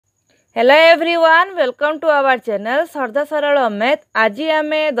Hello everyone welcome to our channel श्रद्धा सरल math. आज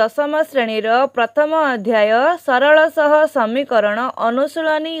आम दशम श्रेणी प्रथम अध्याय सरल सह समीकरण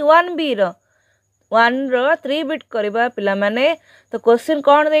अनुशीलनी 1B वन रो बिट करवा पिला माने। तो क्वेश्चन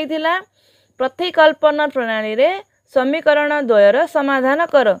कौन देइथिला, प्रतिकल्पना प्रणाली रे समीकरण द्वयर समाधान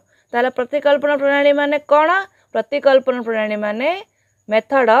कर। ताले प्रतिकल्पना प्रणाली माने कौन? प्रतिकल्पना प्रणाली माने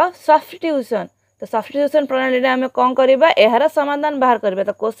मेथड ऑफ सब्स्टिट्यूशन। तो सब्स्टिट्यूशन प्रणाली रे आमे कौन करबा, एहार समाधान बाहर करबा।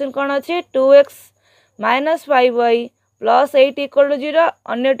 तो क्वेश्चन कौन अछि, 2x - 5y + 8 = 0।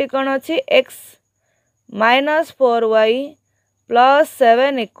 अन्यटी कौन अछि, x - 4y +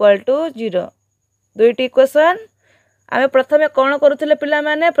 7 = 0। दुईटी इक्वेशन आमे प्रथमे कौन करूथिले पिला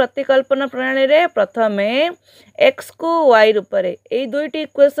माने, प्रतिकल्पना प्रणाली रे प्रथमे x को y रूप रे एई दुईटी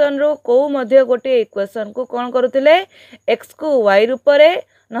इक्वेशन रो को मध्य गोटे इक्वेशन को कौन करूथिले, x को y रूप रे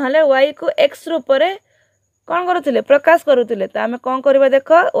नहले y को x रूप रे कौन करूथिले, प्रकाश करूथिले। तो आमे कौन करबा,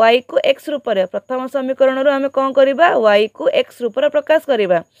 देखो y को x रूप रे प्रथम समीकरण रो आमे कौन करबा, y को x रूप रे प्रकाश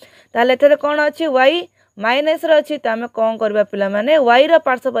करबा। ताले एथरे कौन अछि, y माइनस रे अछि। तो आमे कौन करबा पिला माने, y रो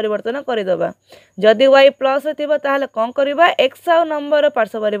पार्श्व परिवर्तन करि दबा। जदि y प्लस थिबो ताले कौन करबा, x आ नंबर रो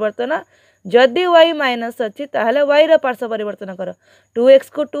पार्श्व परिवर्तन। जदि y माइनस अछि ताले y रो पार्श्व परिवर्तन कर। 2x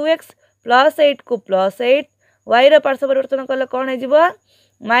को 2x + 8 को +8 y रो पार्श्व परिवर्तन कले कौन हे जिवो,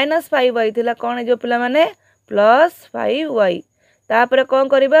 -5y थिला कौन हे जो पिला माने +5y। तापर कौन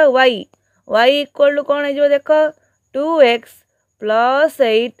करबा, y = कौन हे जो, देखो 2x +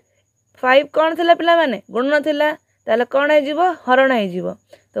 8 5 कौन थिला पिला माने गुणन थिला, ताले कौन हे जिवो, हरण हे जिवो।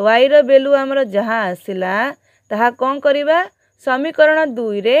 तो y रो वैल्यू हमर जहां आसिला ताहा कौन करबा, समीकरण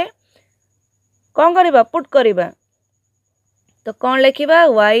 2 रे कौन करबा, पुट करबा। तो कौन लिखिबा,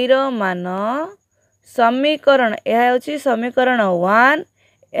 y रो मान समीकरण यह होची समीकरण 1,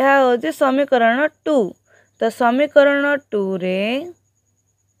 यह होची समीकरण 2। तो समीकरण 2 रे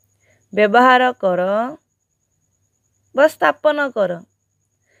व्यवहार कर स्थापन कर।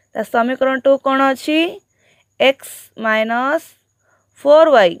 तो समीकरण 2 कौन अछि, x -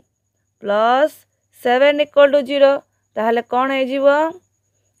 4y + 7 = 0। ताहले कौन हे जिवो,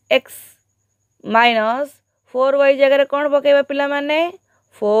 x - 4y जगह कौन पकेबा पिला माने,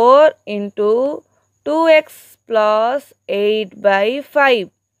 4 × 2x + 8/5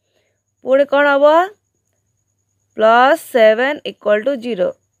 पुणी कौन हबो, +7 =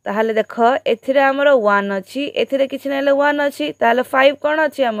 0। ताहले देखो एथिरे हमर 1 अछि, एथिरे किछ नले 1 अछि। ताहले 5 कौन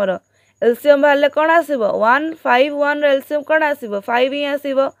अछि, हमर एलसीएम भाले कौन आसीबो, 1 5 1 रो एलसीएम कौन आसीबो, 5 ही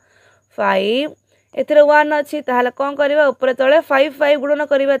आसीबो। 5 एथिरे 1 अछि ताहले कौन करबा, ऊपर तळे 5 5 गुणन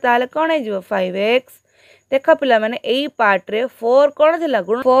करबा। ताहले कौन हे जिवो, 5x। देखो पिला माने एई पार्ट रे 4 कौन थिला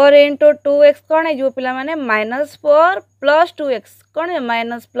गुण, 4 × 2x कौन हे जिवो पिला माने -4 + 2x कौन हे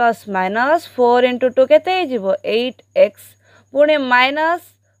माइनस प्लस माइनस 4 × 2 केते हे जिवो 8x पुणे माइनस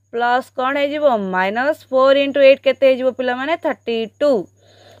प्लस कौन हे जिवो -4 × 8 केते हे जिवो पिला माने 32।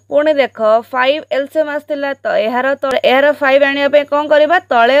 पुणे देखो 5 एलसीएम आस्थिला। तो एहार 5 आनिया पे कौन करबा,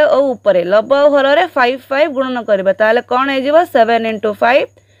 तळे ओ ऊपरे लब ओ हर रे 5 5 गुणन करबा। ताले कौन हे जिवो 7 × 5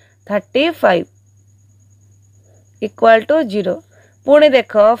 35 = 0। पुणी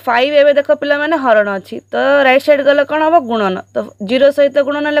देखो 5 एबे देखो पिला माने हरण अछि, तो राइट साइड गले कौन हबो, गुणन। तो 0 सहित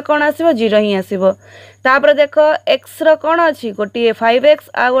गुणन ले कौन आसीबो, 0 ही आसीबो। तापर देखो x रो कौन अछि, गोटी 5x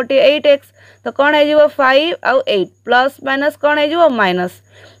आ गोटी 8x। तो कौन हे जिवो 5 आ 8 प्लस माइनस कौन हे जिवो माइनस।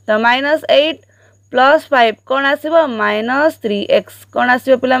 तो -8 + 5 कौन आसीबो, -3x कौन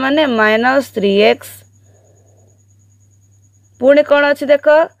आसीबो पिला माने -3x। पुणी कौन अछि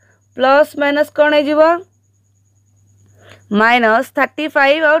देखो प्लस माइनस कौन हे जिवो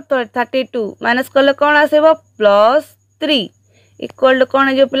 -35 और 32 माइनस कले कौन आसीबो +3 = कौन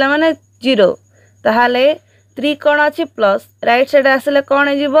हे जो पिला माने 0। ताहाले 3 कौन अछि प्लस, राइट साइड आसले कौन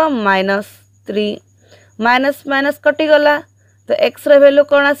हे जिवो -3 माइनस माइनस कटि गला। तो x रो वैल्यू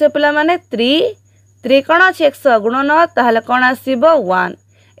कौन आसीबो पिला माने 3 कौन अछि x गुणन, ताहाले कौन आसीबो 1।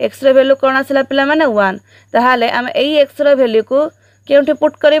 x रो वैल्यू कौन आसिला पिला माने 1। ताहाले हम एई x रो वैल्यू को केउठी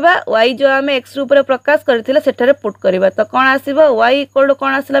पुट करबा, y जो आमे x रूप रे प्रकाश करथिले सेठारे पुट करबा। तो कौन आसीबो y =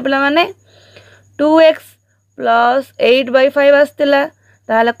 कौन आसिला पिला माने 2x + 8/5 आस्थिला।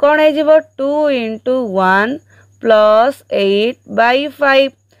 ताहाले कौन हे जिवो 2 × 1 +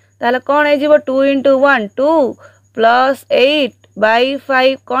 8/5। ताहाले कौन हे जिवो 2 × 1 2 +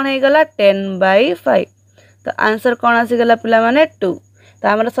 8/5 कौन हे गला 10/5। तो आंसर कौन आसी गला पिला माने 2। तो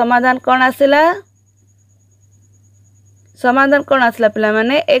हमर समाधान कौन आसिला, समाधान कौन आसिला पिला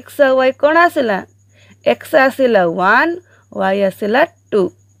माने x और y कौन आसिला, x आसिला 1 y आसिला 2।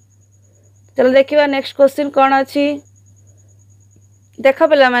 चलो देखिबा नेक्स्ट क्वेश्चन कौन अछि। देखो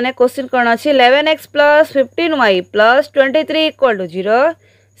पिला माने क्वेश्चन कौन अछि, 11x + 15y + 23 = 0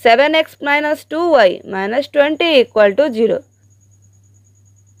 7x minus 2y minus 20 equal to 0।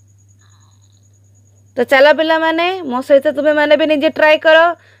 तो चलो पिला माने मो सहित तुम्हें माने भी निजे ट्राई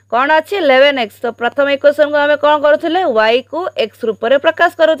करो कौन अच्छी 11x। तो प्रथम इक्वेशन को आम कौन करुले y को x रूप में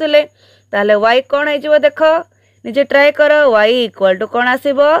प्रकाश करुले ताले y कौन हो देख निजे ट्राई कर y इक्वल टू कौन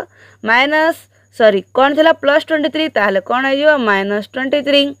आसब माइनस सॉरी कौन थी +23 ताले कौन हो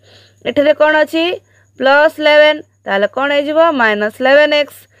 -23 एठे कौन अच्छी +11 ताले कौन हो -11x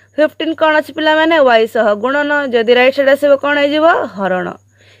 15 कौन अच्छी पिला माने y सह गुणन जदि राइट साइड आसब कौन हो हरण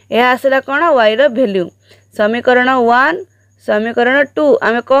यह आसला कौन y रो वैल्यू समीकरण 1 समीकरण 2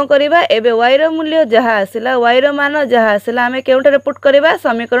 आम कौन करवा एबे y रो मूल्य जहाँ आसला y रो मान जहाँ आसला आम केउठारे पुट करवा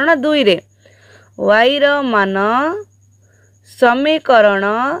समीकरण 2 रे y रो मान समीकरण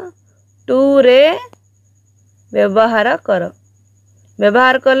 2 रे व्यवहार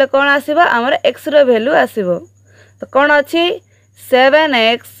कले कौन आसीबा आमर x रो वैल्यू आसीबो तो कौन अच्छी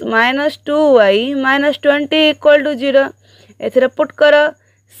 7x minus 2y minus 20 equal to 0 एथिरे पुट कर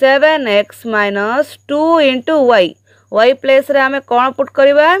 7x minus 2 into y place रे आमे कौन पुट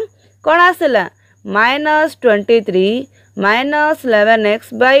करवा कौन आसला -23 minus 11x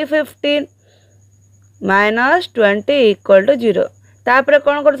by 15 minus 20 equal to 0 तापरे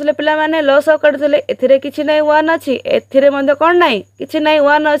कौन करथिले पिला माने लॉस करथिले एथिरे किछि नै 1 अछि एथिरे मध्ये कोन नै किछि नै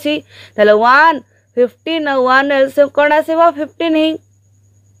 1 अछि ताले 1 15 और 1 एल्सियम कौन आसीबो 15 ही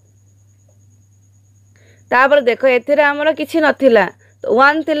तापर देखो एथिरे हमर किछि नथिला तो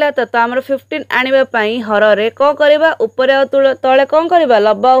 1 थिला तो हमर 15 आनिबा पई हर रे को करबा ऊपर और तळे कोन करबा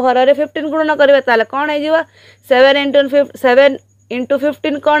लब और हर रे 15 गुणन करबा ताले कोन हे जिवो 7 into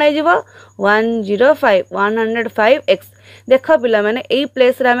 15 कौन हो 105 x देख पिला माने एई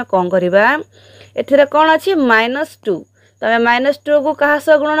प्लेस रे हमें कौन करबा एथिरे कौन अछि -2 तमे -2 को कहा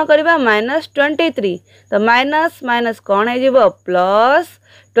सह गुणन करबा -23 तो माइनस कौन हो जिवो प्लस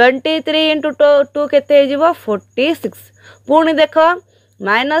 23 into 2 केते हो जिवो 46 पुणी देख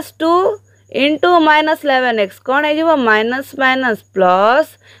 -2 into -11x कौन हो जिवो माइनस प्लस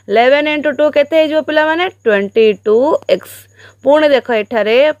 11 into 2 केते हो जिवो पिला माने 22x पुणी देख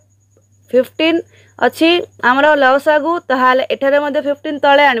एठारे 15 अच्छी आमर लसागु ताहाले एठारे मध्ये 15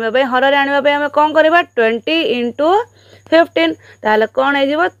 तळे आनिबा पई हररे आनिबा पई हम कोन करबा 20 into 15 ताहाले कोन हे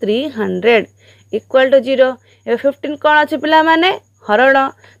जिवो 300 इक्वल टू 0 ए 15 कोन अछि पिला माने हरण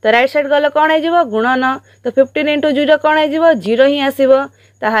तो राइट साइड गले कोन हे जिवो गुणन तो 15 into 0 कोन हे जिवो 0 ही आसीबो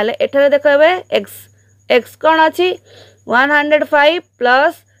ताहाले एठारे देखबे x कोन अछि 105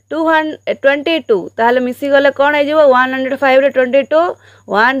 प्लस 222 ताहले मिसी गले कौन है जीवो 105 रे 22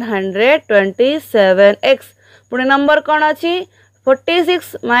 127x पुणे नंबर कौन अछि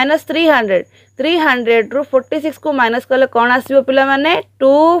 46 minus 300 रु 46 को माइनस कले कौन आसीबो पिला माने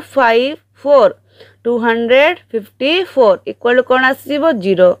 254 इक्वल कौन आसीबो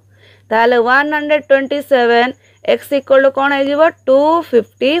 0 ताहले 127x इक्वल कौन है जीवो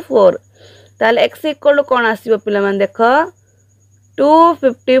 254 ताहले x इक्वल कौन आसीबो पिला माने देखो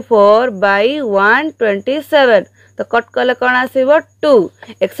 254 by 127 तो कट कले कौन आसीबो 2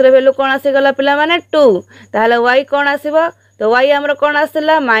 x रे वैल्यू कौन आसी गला पिला माने 2 ताहले y कौन आसीबो तो y हमर कौन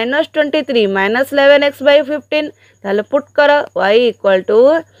आसला -23 -11x by 15 ताहले पुट कर y equal to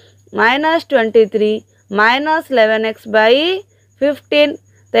 -23 -11x by 15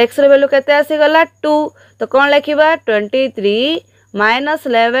 तो x रे वैल्यू केते आसी गला 2 तो कौन लिखिबा 23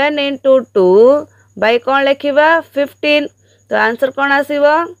 -11 into 2 by कौन लिखिबा 15 तो आंसर कौन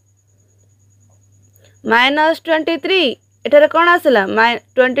आसीबो -23 एठारे कौन आसला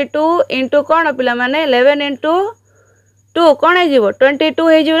 22 into कौन पिला माने 11 into 2 कौन है जीवो 22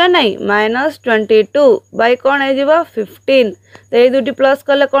 है जीवो नहीं -22 बाय कौन है जीवो 15 तो ये दुटी प्लस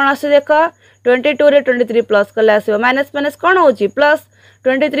कले कौन आसी देख 22 रे 23 प्लस कले आसीबो माइनस कौन होची प्लस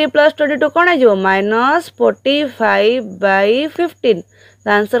 23 प्लस 22 कौन है जीवो -45 by 15 तो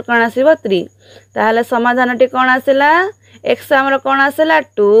आंसर कौन आसीबो 3 ताहले समाधानटी कौन आसला x हमर कौन आसला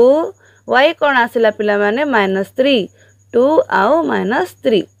 2 y कौन आसला पिला माने -3 2 आउ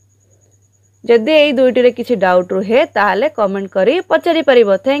 -3 जदि एई दुईटी रे किछि डाउट रहे ताहले कमेंट करी पचारि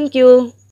परिबो थैंक यू।